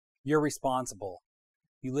You're responsible.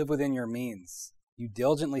 You live within your means. You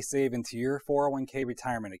diligently save into your 401k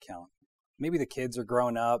retirement account. Maybe the kids are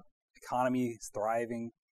growing up, economy is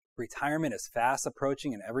thriving, retirement is fast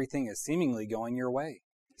approaching, and everything is seemingly going your way.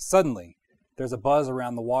 Suddenly, there's a buzz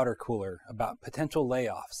around the water cooler about potential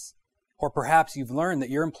layoffs. Or perhaps you've learned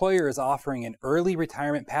that your employer is offering an early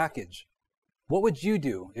retirement package. What would you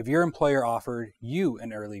do if your employer offered you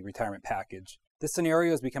an early retirement package? This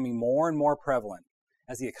scenario is becoming more and more prevalent.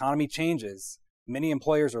 As the economy changes, many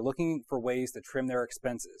employers are looking for ways to trim their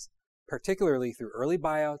expenses, particularly through early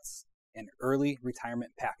buyouts and early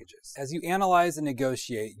retirement packages. As you analyze and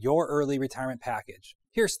negotiate your early retirement package,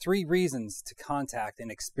 here's 3 reasons to contact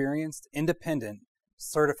an experienced, independent,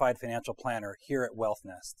 certified financial planner here at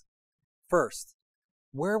WealthNest. First,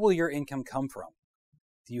 where will your income come from?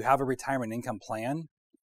 Do you have a retirement income plan?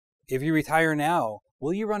 If you retire now,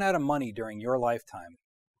 will you run out of money during your lifetime?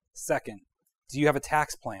 Second, do you have a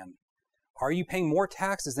tax plan? Are you paying more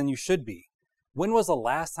taxes than you should be? When was the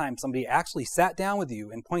last time somebody actually sat down with you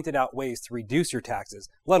and pointed out ways to reduce your taxes,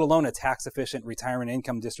 let alone a tax-efficient retirement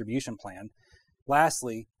income distribution plan?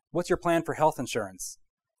 Lastly, what's your plan for health insurance?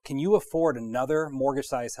 Can you afford another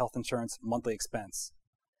mortgage-sized health insurance monthly expense?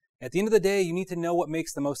 At the end of the day, you need to know what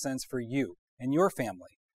makes the most sense for you and your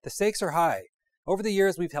family. The stakes are high. Over the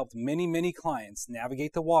years, we've helped many clients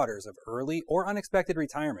navigate the waters of early or unexpected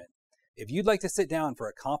retirement. If you'd like to sit down for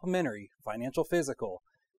a complimentary financial physical,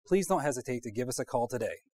 please don't hesitate to give us a call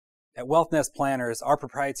today. At WealthNest Planners, our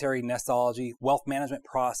proprietary Nestology wealth management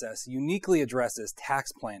process uniquely addresses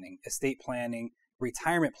tax planning, estate planning,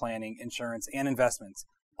 retirement planning, insurance, and investments,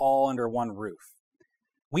 all under one roof.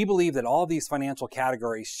 We believe that all of these financial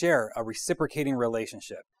categories share a reciprocating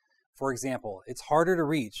relationship. For example, it's harder to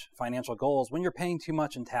reach financial goals when you're paying too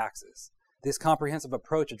much in taxes. This comprehensive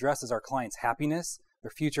approach addresses our clients' happiness,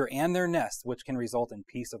 their future, and their nest, which can result in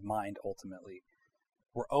peace of mind ultimately.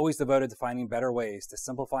 We're always devoted to finding better ways to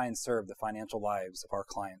simplify and serve the financial lives of our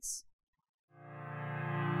clients.